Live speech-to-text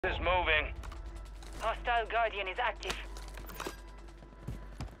Is moving. Hostile Guardian is active.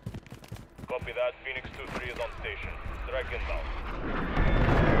 Copy that. Phoenix 2-3 is on station. Strike inbound.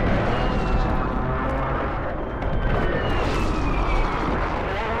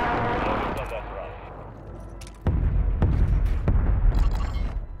 Focus on that round.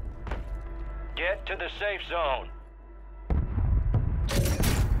 Get to the safe zone.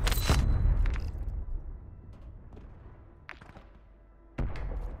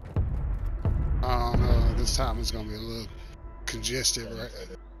 I don't know. This time it's gonna be a little congested, right?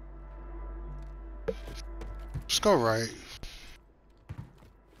 Just go right.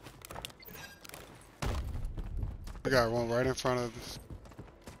 We got one right in front of us.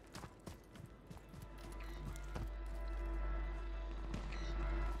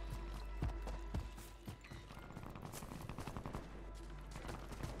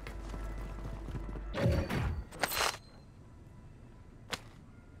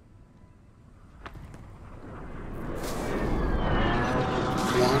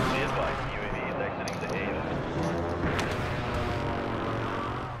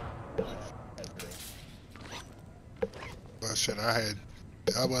 Well, shit,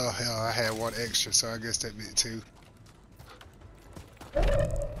 well, hell, I had one extra, so I guess that meant two.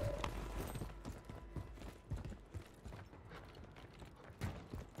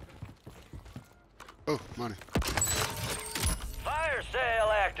 Oh, money. Fire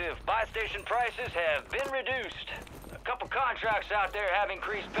sale active. Buy station prices have been reduced. A couple contracts out there have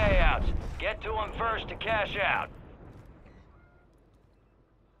increased payouts. Get to them first to cash out.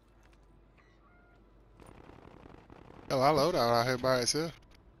 Hell, I load out here by itself.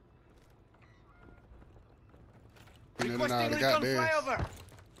 And then I got there.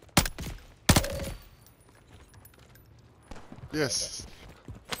 Yes.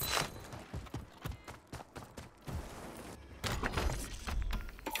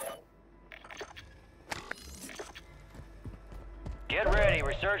 Get ready.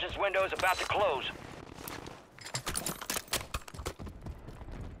 Resurgence window is about to close.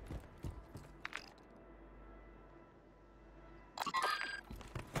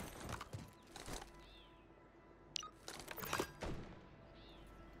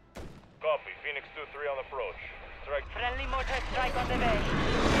 Copy. Phoenix 2-3 on approach. Strike. Friendly mortar strike on the way.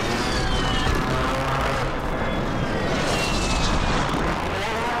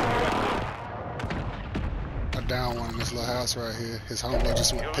 I down one in this little house right here. His homeboy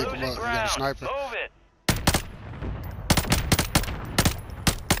just went to pick him up. He got a sniper. Move it.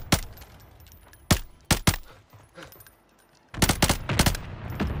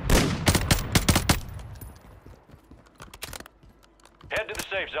 Head to the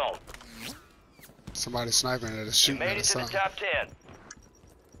safe zone. Somebody sniping at us, You shooting made at it us to the something. top 10.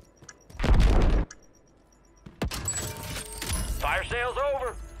 Fire sale's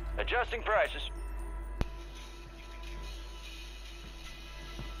over. Adjusting prices.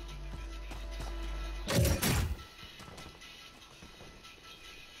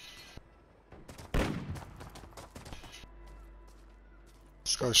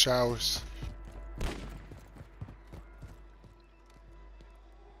 Let's go showers.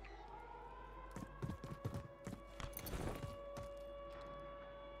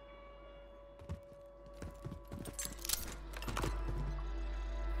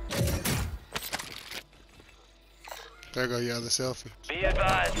 There go your other selfie. Be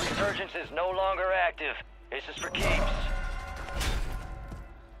advised, resurgence is no longer active. This is for keeps.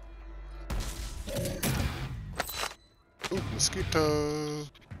 Ooh, mosquito.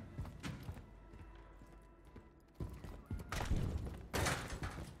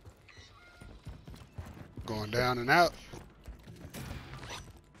 Going down and out.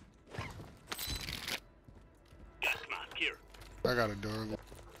 Gas mask here. I got a durable.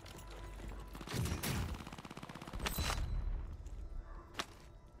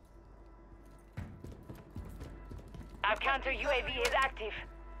 Our counter UAV is active.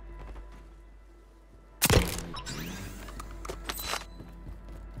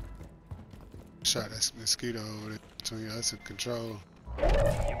 Shot that mosquito over there between us and control.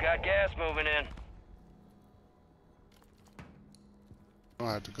 You got gas moving in.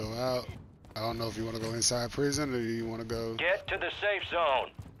 I have to go out. I don't know if you want to go inside prison or you want to go. Get to the safe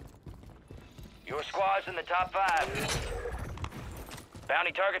zone. Your squad's in the top 5.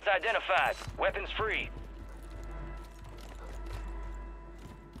 Bounty targets identified. Weapons free.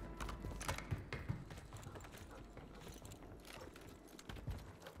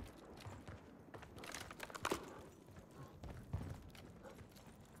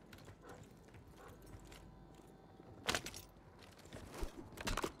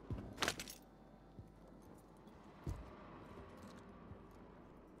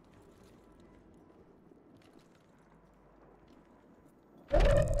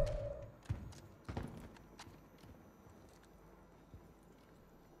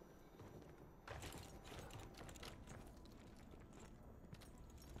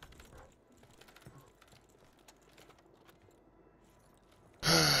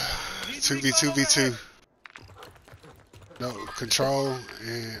 2v2v2. No, control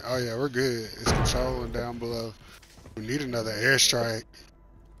and oh yeah, we're good. It's control and down below. We need another airstrike.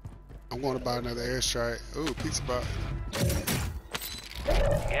 I'm going to buy another airstrike. Ooh, pizza box.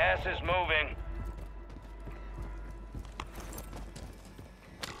 Gas is moving.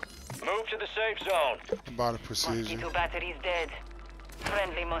 Move to the safe zone. I bought a precision. Mosquito batteries dead.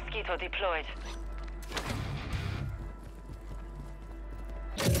 Friendly mosquito deployed.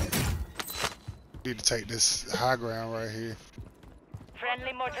 Need to take this high ground right here.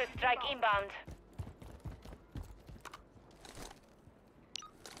 Friendly mortar strike inbound.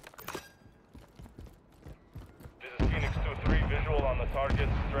 This is Phoenix 2-3, visual on the target,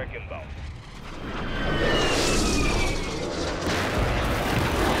 strike inbound.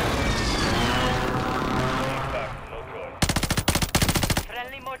 Back, no choice.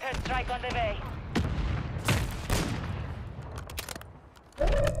 Friendly mortar strike on the way.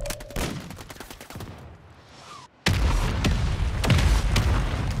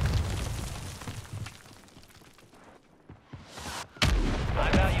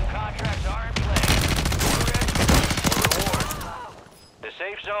 High value contracts are in place. We're ready for reward. The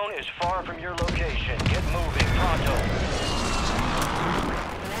safe zone is far from your location. Get moving, pronto.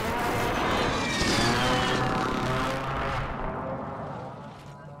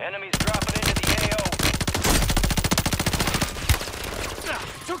 Enemies dropping into the AO.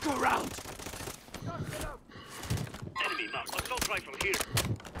 Took a round. Enemy mark. Let's go try from here.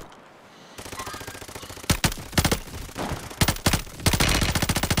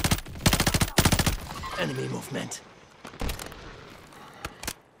 Enemy movement.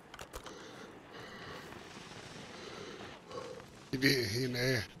 He in the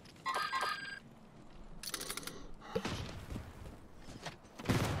air.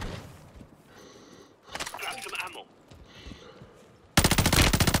 Grab some ammo.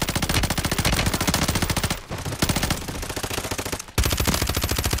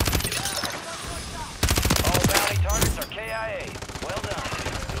 All bounty targets are KIA. Well done.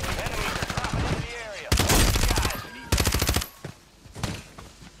 Enemies are dropping into the area. Guys,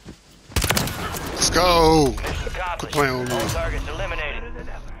 Let's go. mission accomplished. playing with me. All targets eliminated.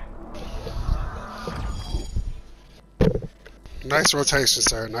 Nice rotation,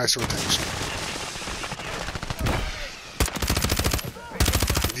 sir. Nice rotation.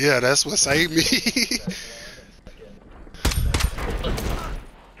 Yeah, that's what saved me.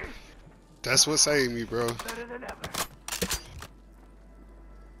 That's what saved me, bro.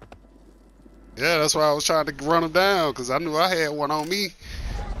 Yeah, that's why I was trying to run him down, because I knew I had one on me.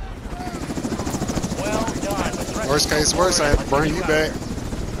 Well done. The threat Worst case worst, I had to bring you back.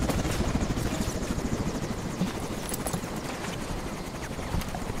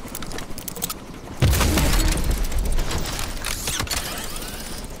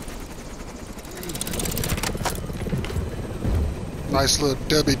 Nice little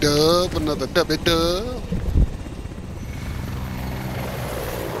dubby dub, another dubby dub.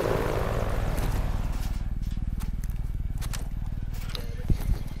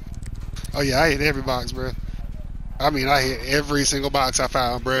 Oh yeah, I hit every box, bro. I mean, I hit every single box I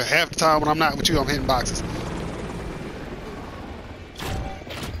found, bro. Half the time when I'm not with you, I'm hitting boxes.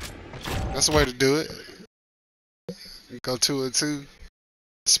 That's the way to do it. You go 2 and 2.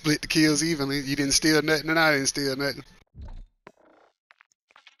 Split the kills evenly. You didn't steal nothing and I didn't steal nothing.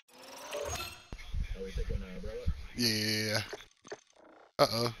 Yeah.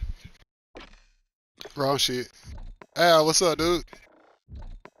 Uh-oh. Wrong shit. Al, what's up, dude?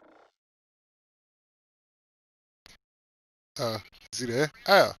 Is he there?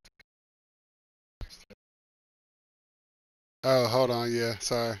 Al. Oh, hold on. Yeah,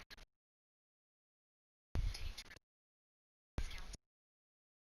 sorry.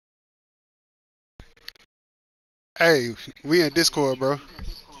 Hey, we in Discord, bro.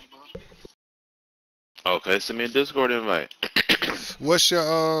 Okay, send me a Discord invite. What's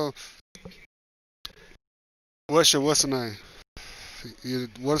your what's the name?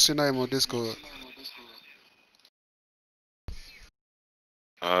 What's your name on Discord?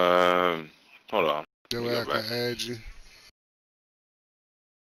 Hold on. That Let me way I go can back. add you.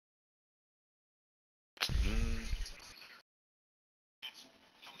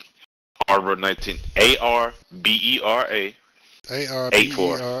 Arbor 19. ARBERA.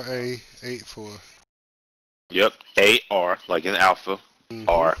 ARBERA 84. Yep. AR like in alpha.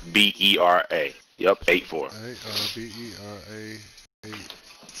 RBERA. Yep. 84. ARBERA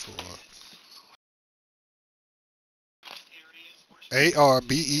 84.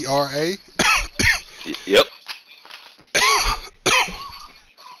 ARBERA. Yep.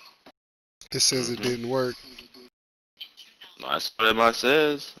 It says it didn't work. That's what it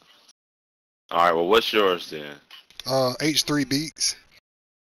says. All right. Well, what's yours then? H3 Beats.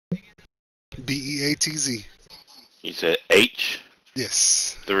 Beatz. You said H3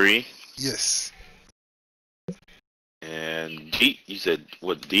 Yes. Yes. and D. You said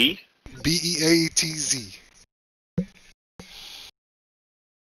what D? Beatz.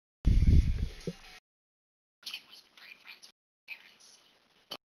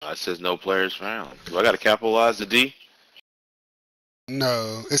 It says no players found. Do I got to capitalize the D?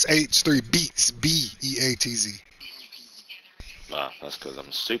 No, it's H3 Beats. Beatz. Nah, that's because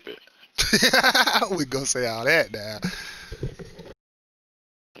I'm stupid. We gonna say all that now.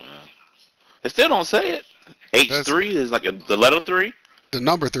 It still don't say it. H3 is like the letter 3. The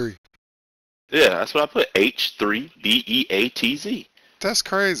number 3. Yeah, that's what I put. H3 Beatz. That's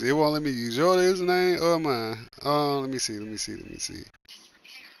crazy. It won't let me use your username or mine. Let me see.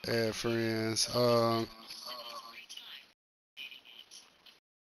 Add friends. Oh,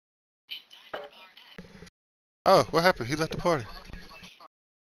 what happened? He left the party.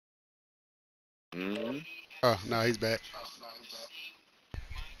 Oh, no, he's back.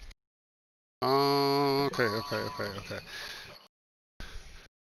 Okay.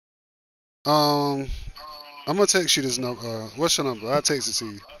 I'm gonna text you this number. What's your number? I'll text it to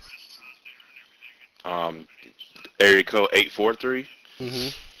you. Area code 843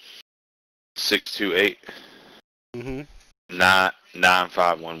 Mhm. 628 Mhm.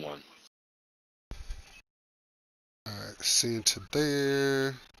 9511. All right, send to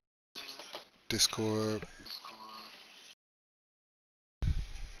there. Discord.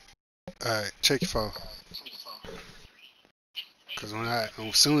 All right, check your phone. Cause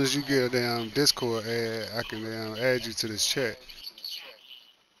as soon as you get a damn Discord ad, I can add you to this chat.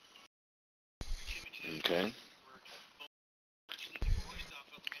 Okay.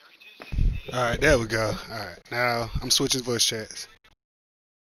 All right, there we go. All right, now I'm switching voice chats.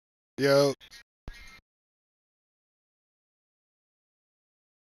 Yo.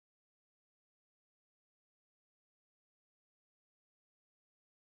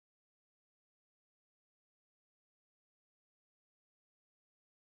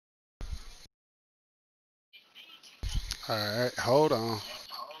 Alright, hold on.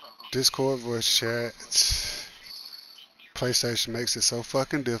 Discord voice chat. PlayStation makes it so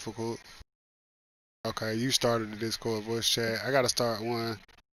fucking difficult. Okay, you started the Discord voice chat. I gotta start one.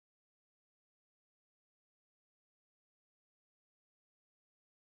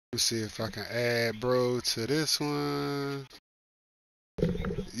 Let's see if I can add bro to this one.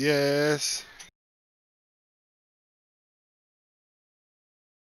 Yes.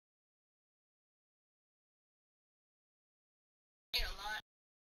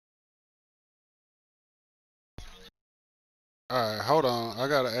 Alright, hold on. I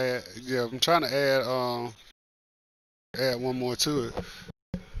gotta add. Yeah, I'm trying to add one more to it.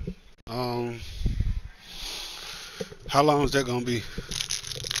 How long is that gonna be?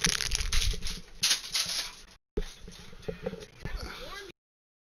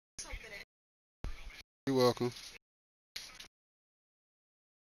 You're welcome.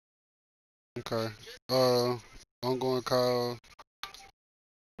 Okay. Ongoing call.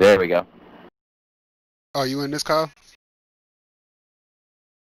 There we go. Oh, you in this call?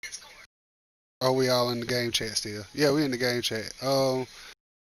 Oh, we all in the game chat still. Yeah, we in the game chat. I'm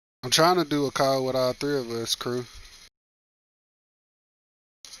trying to do a call with all 3 of us, crew.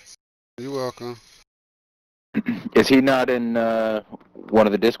 You're welcome. Is he not in one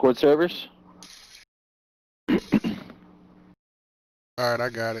of the Discord servers? Alright, I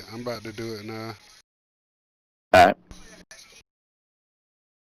got it. I'm about to do it now. Alright.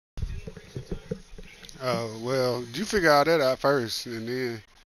 Oh, well, you figure all that out first, and then...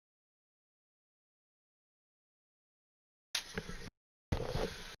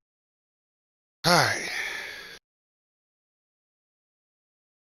 Alright.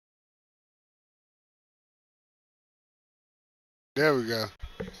 There we go.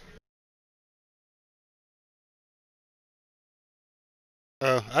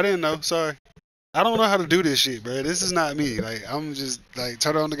 Oh, I didn't know. Sorry. I don't know how to do this shit, bro. This is not me. Like, I'm just, like,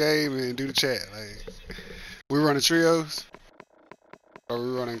 turn on the game and do the chat. Like, we running trios? Or we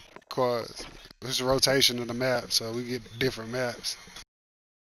running quads? It's a rotation of the map, so we get different maps.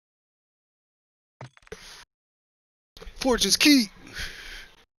 Fortune's Keep!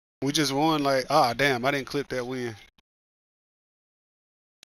 We just won, like, ah, damn, I didn't clip that win.